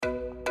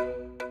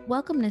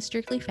Welcome to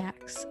Strictly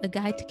Facts, a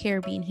guide to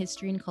Caribbean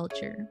history and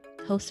culture,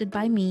 hosted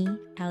by me,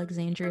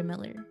 Alexandria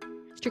Miller.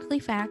 Strictly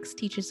Facts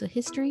teaches the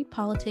history,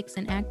 politics,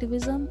 and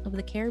activism of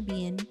the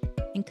Caribbean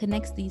and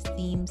connects these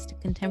themes to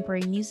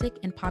contemporary music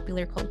and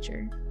popular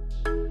culture.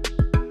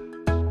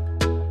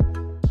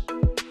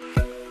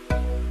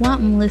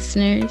 Wanton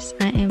listeners,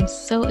 I am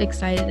so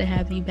excited to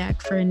have you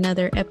back for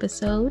another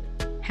episode.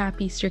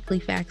 Happy Strictly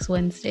Facts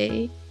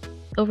Wednesday.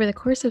 Over the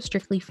course of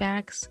Strictly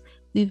Facts,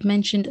 we've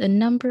mentioned a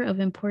number of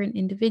important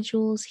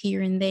individuals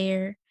here and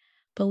there,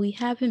 but we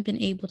haven't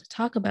been able to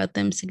talk about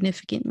them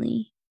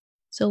significantly.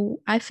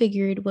 So I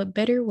figured what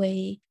better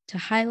way to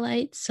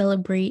highlight,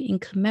 celebrate, and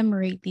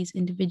commemorate these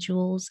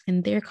individuals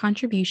and their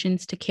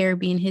contributions to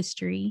Caribbean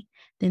history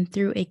than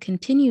through a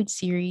continued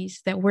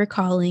series that we're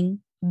calling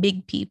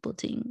Big People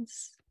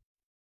Things.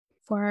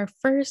 For our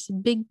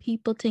first Big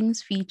People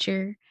Things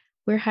feature,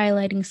 we're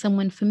highlighting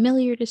someone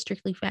familiar to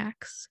Strictly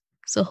Facts.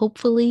 So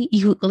hopefully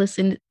you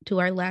listened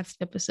to our last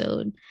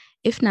episode.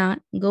 If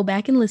not, go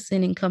back and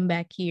listen and come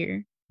back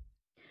here.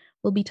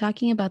 We'll be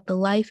talking about the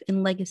life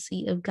and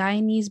legacy of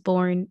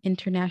Guyanese-born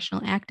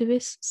international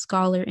activist,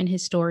 scholar, and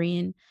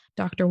historian,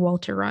 Dr.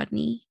 Walter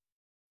Rodney.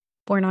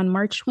 Born on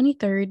March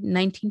 23,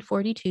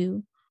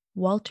 1942,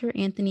 Walter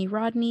Anthony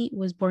Rodney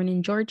was born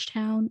in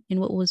Georgetown in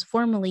what was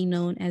formerly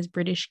known as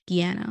British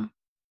Guiana.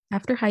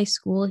 After high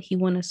school, he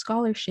won a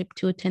scholarship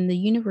to attend the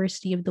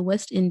University of the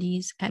West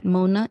Indies at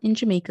Mona in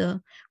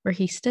Jamaica, where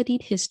he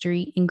studied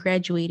history and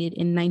graduated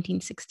in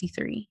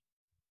 1963.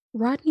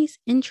 Rodney's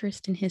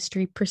interest in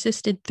history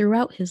persisted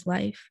throughout his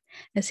life,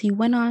 as he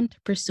went on to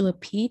pursue a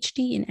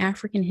PhD in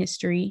African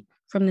history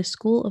from the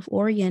School of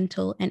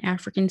Oriental and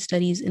African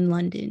Studies in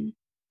London.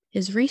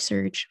 His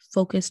research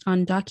focused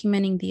on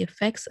documenting the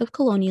effects of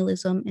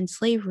colonialism and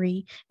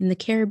slavery in the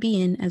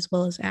Caribbean as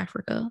well as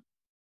Africa.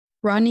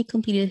 Rodney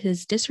completed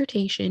his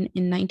dissertation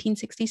in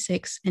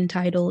 1966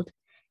 entitled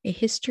A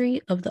History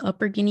of the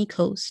Upper Guinea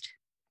Coast,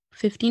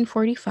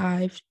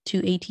 1545 to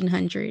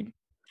 1800,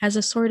 as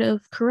a sort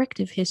of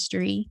corrective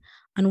history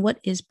on what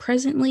is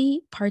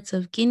presently parts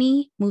of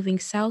Guinea moving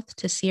south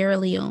to Sierra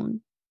Leone.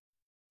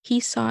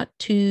 He sought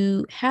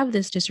to have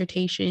this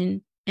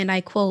dissertation, and I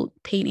quote,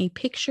 paint a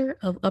picture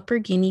of Upper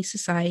Guinea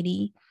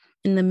society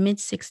in the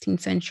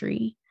mid-16th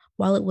century,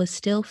 while it was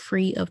still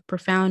free of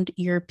profound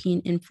European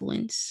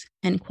influence,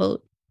 end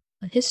quote.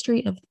 A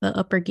history of the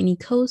Upper Guinea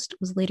coast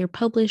was later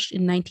published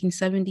in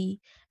 1970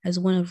 as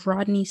one of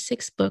Rodney's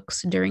 6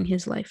 books during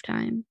his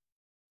lifetime.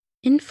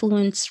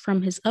 Influenced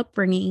from his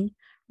upbringing,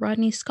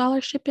 Rodney's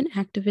scholarship and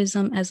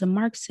activism as a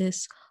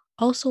Marxist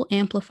also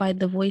amplified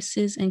the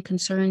voices and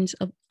concerns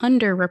of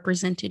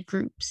underrepresented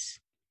groups.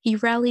 He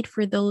rallied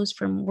for those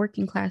from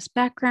working class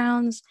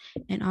backgrounds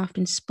and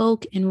often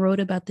spoke and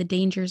wrote about the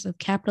dangers of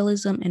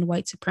capitalism and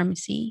white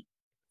supremacy,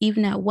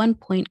 even at one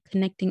point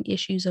connecting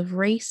issues of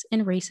race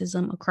and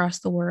racism across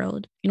the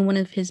world in one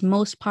of his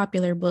most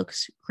popular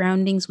books,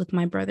 Groundings with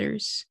My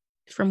Brothers,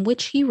 from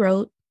which he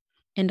wrote,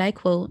 and I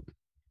quote,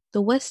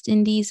 "The West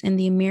Indies and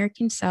the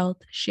American South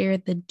share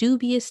the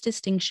dubious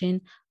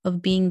distinction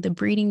of being the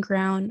breeding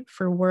ground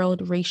for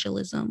world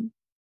racialism.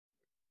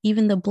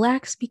 Even the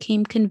Blacks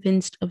became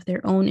convinced of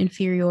their own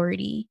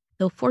inferiority,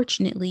 though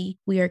fortunately,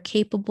 we are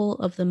capable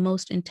of the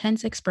most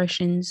intense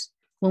expressions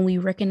when we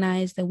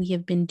recognize that we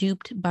have been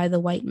duped by the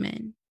white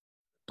men.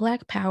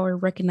 Black power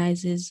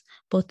recognizes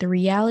both the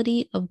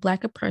reality of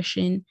Black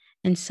oppression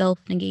and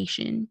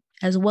self-negation,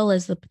 as well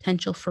as the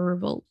potential for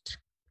revolt,"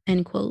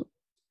 end quote.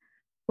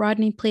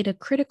 Rodney played a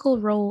critical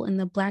role in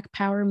the Black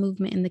Power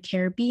movement in the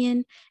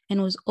Caribbean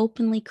and was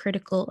openly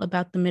critical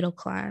about the middle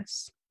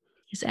class.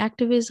 His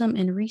activism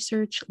and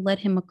research led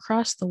him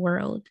across the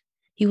world.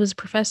 He was a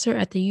professor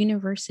at the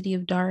University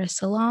of Dar es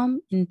Salaam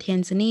in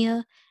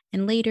Tanzania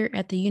and later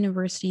at the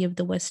University of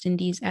the West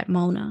Indies at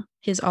Mona,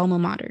 his alma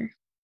mater.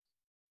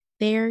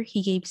 There,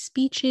 he gave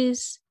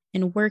speeches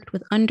and worked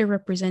with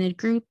underrepresented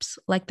groups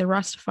like the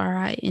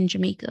Rastafari in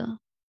Jamaica.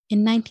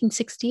 In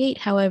 1968,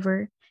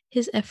 however,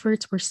 his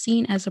efforts were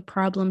seen as a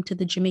problem to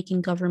the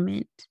Jamaican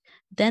government,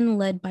 then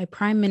led by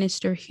Prime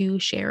Minister Hugh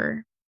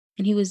Scherer,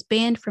 and he was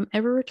banned from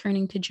ever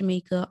returning to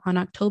Jamaica on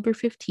October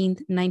 15,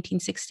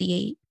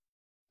 1968.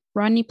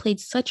 Rodney played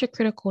such a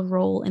critical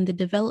role in the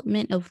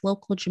development of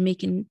local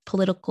Jamaican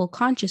political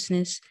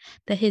consciousness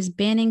that his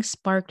banning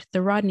sparked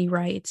the Rodney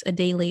Riots a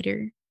day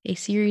later, a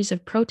series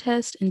of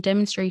protests and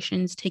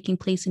demonstrations taking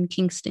place in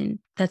Kingston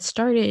that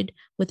started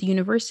with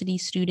university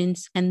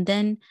students and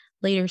then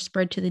later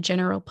spread to the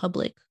general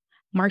public,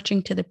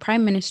 marching to the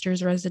Prime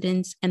Minister's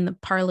residence and the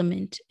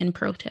Parliament in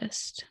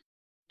protest.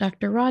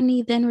 Dr.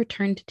 Rodney then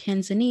returned to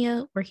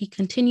Tanzania, where he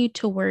continued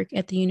to work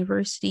at the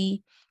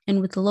university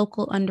and with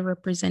local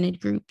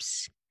underrepresented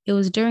groups. It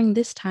was during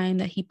this time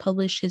that he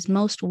published his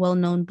most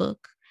well-known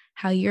book,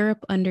 How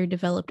Europe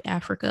Underdeveloped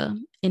Africa,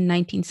 in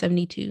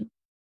 1972.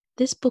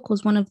 This book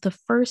was one of the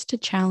first to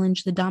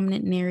challenge the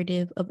dominant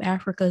narrative of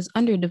Africa's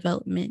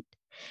underdevelopment,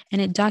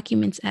 and it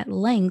documents at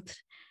length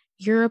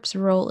Europe's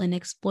role in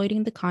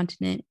exploiting the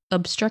continent,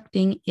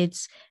 obstructing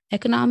its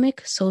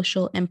economic,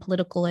 social, and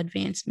political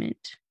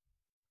advancement.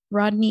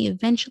 Rodney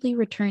eventually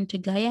returned to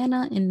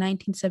Guyana in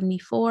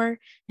 1974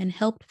 and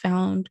helped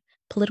found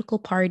political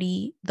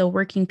party, the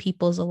Working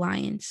People's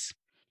Alliance,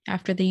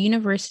 after the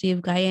University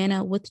of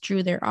Guyana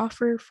withdrew their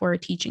offer for a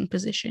teaching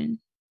position.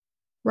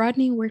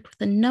 Rodney worked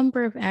with a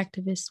number of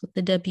activists with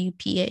the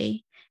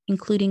WPA,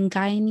 including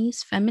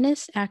Guyanese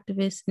feminist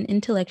activist and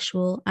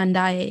intellectual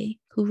Andaye,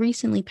 who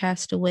recently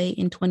passed away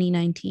in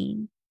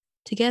 2019.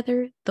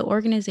 Together, the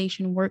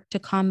organization worked to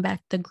combat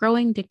the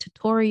growing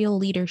dictatorial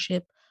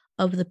leadership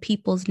of the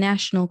People's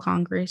National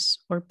Congress,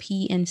 or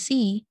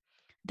PNC,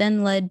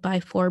 then led by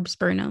Forbes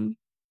Burnham.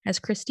 As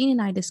Christine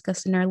and I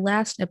discussed in our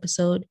last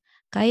episode,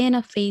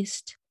 Guyana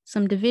faced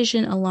some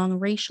division along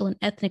racial and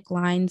ethnic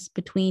lines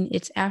between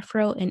its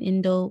Afro and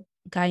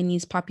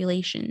Indo-Guyanese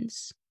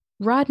populations.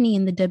 Rodney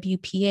and the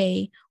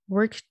WPA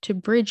worked to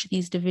bridge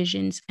these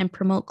divisions and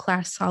promote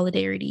class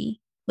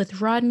solidarity,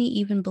 with Rodney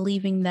even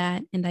believing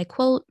that, and I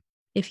quote,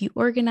 "If you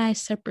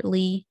organize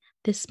separately,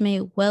 this may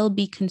well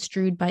be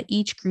construed by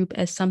each group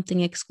as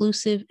something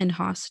exclusive and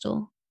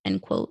hostile,"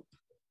 end quote.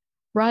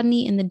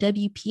 Rodney and the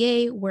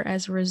WPA were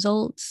as a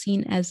result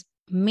seen as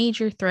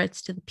major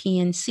threats to the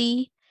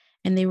PNC,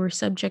 and they were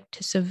subject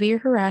to severe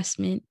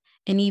harassment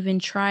and even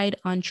tried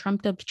on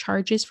trumped-up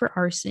charges for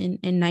arson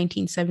in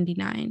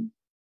 1979.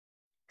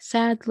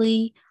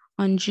 Sadly,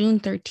 on June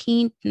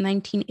 13,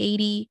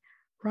 1980,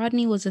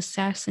 Rodney was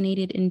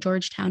assassinated in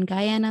Georgetown,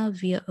 Guyana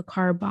via a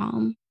car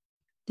bomb.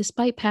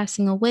 Despite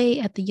passing away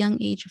at the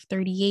young age of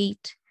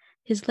 38,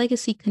 his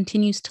legacy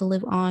continues to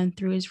live on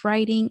through his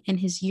writing and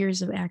his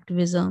years of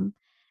activism,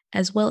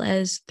 as well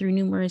as through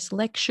numerous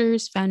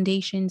lectures,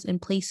 foundations,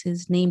 and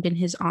places named in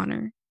his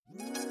honor.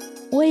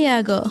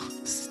 Oyago!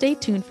 Stay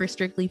tuned for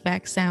Strictly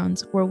Facts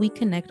Sounds, where we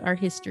connect our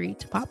history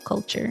to pop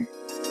culture.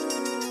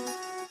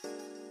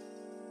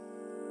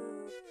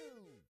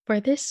 For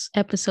this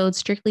episode's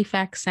Strictly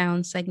Facts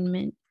Sounds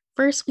segment,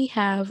 first we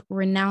have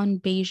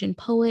renowned Bayesian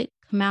poet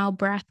Kamau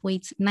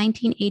Brathwaite's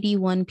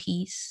 1981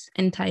 piece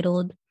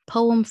entitled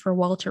Poem for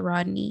Walter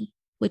Rodney,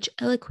 which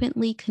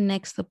eloquently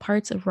connects the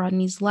parts of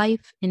Rodney's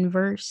life in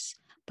verse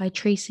by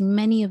tracing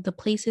many of the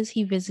places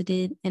he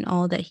visited and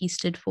all that he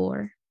stood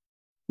for.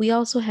 We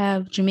also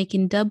have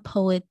Jamaican dub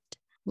poet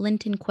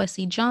Linton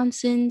Kwesi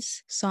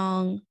Johnson's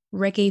song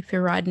Reggae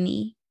for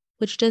Rodney,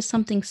 which does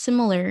something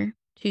similar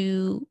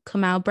to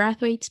Kamau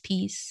Brathwaite's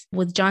piece,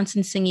 with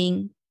Johnson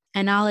singing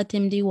 "And all at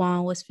him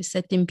diwan was for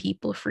setting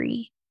people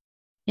free."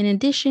 In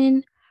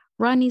addition,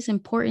 Rodney's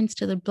importance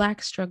to the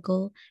Black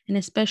struggle, and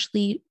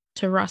especially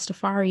to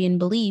Rastafarian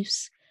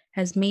beliefs,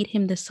 has made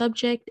him the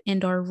subject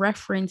and are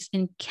referenced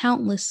in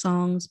countless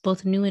songs,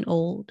 both new and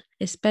old,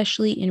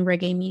 especially in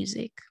reggae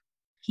music.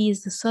 He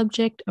is the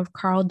subject of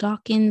Carl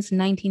Dawkins'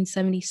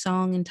 1970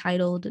 song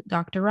entitled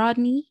Dr.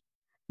 Rodney,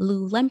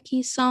 Lou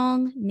Lemke's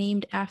song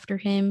named after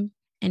him,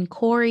 and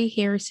Corey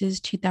Harris's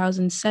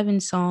 2007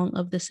 song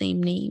of the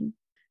same name.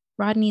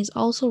 Rodney is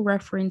also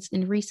referenced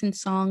in recent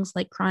songs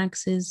like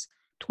Chronix's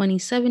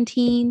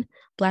 2017,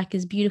 Black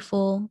is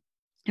Beautiful,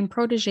 and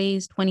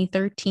Protege's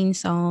 2013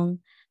 song,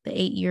 The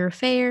 8-Year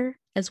Affair,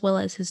 as well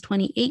as his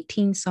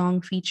 2018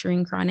 song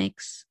featuring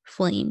Chronix,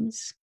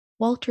 Flames.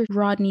 Walter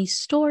Rodney's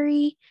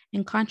story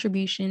and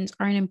contributions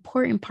are an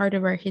important part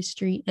of our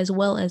history as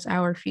well as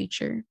our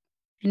future.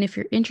 And if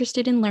you're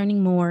interested in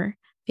learning more,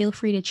 feel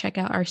free to check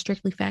out our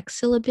Strictly Facts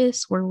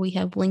syllabus, where we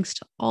have links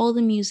to all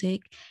the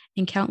music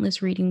and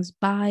countless readings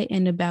by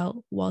and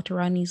about Walter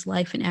Rodney's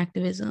life and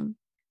activism.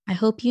 I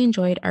hope you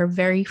enjoyed our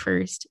very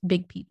first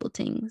Big People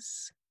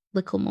Things.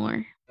 Little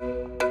more.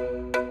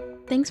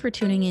 Thanks for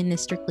tuning in to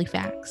Strictly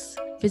Facts.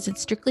 Visit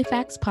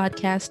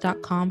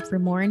strictlyfactspodcast.com for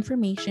more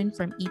information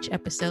from each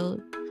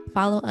episode.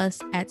 Follow us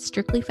at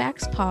Strictly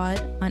Facts Pod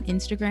on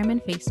Instagram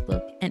and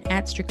Facebook, and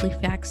at Strictly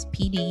Facts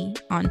PD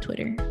on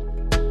Twitter.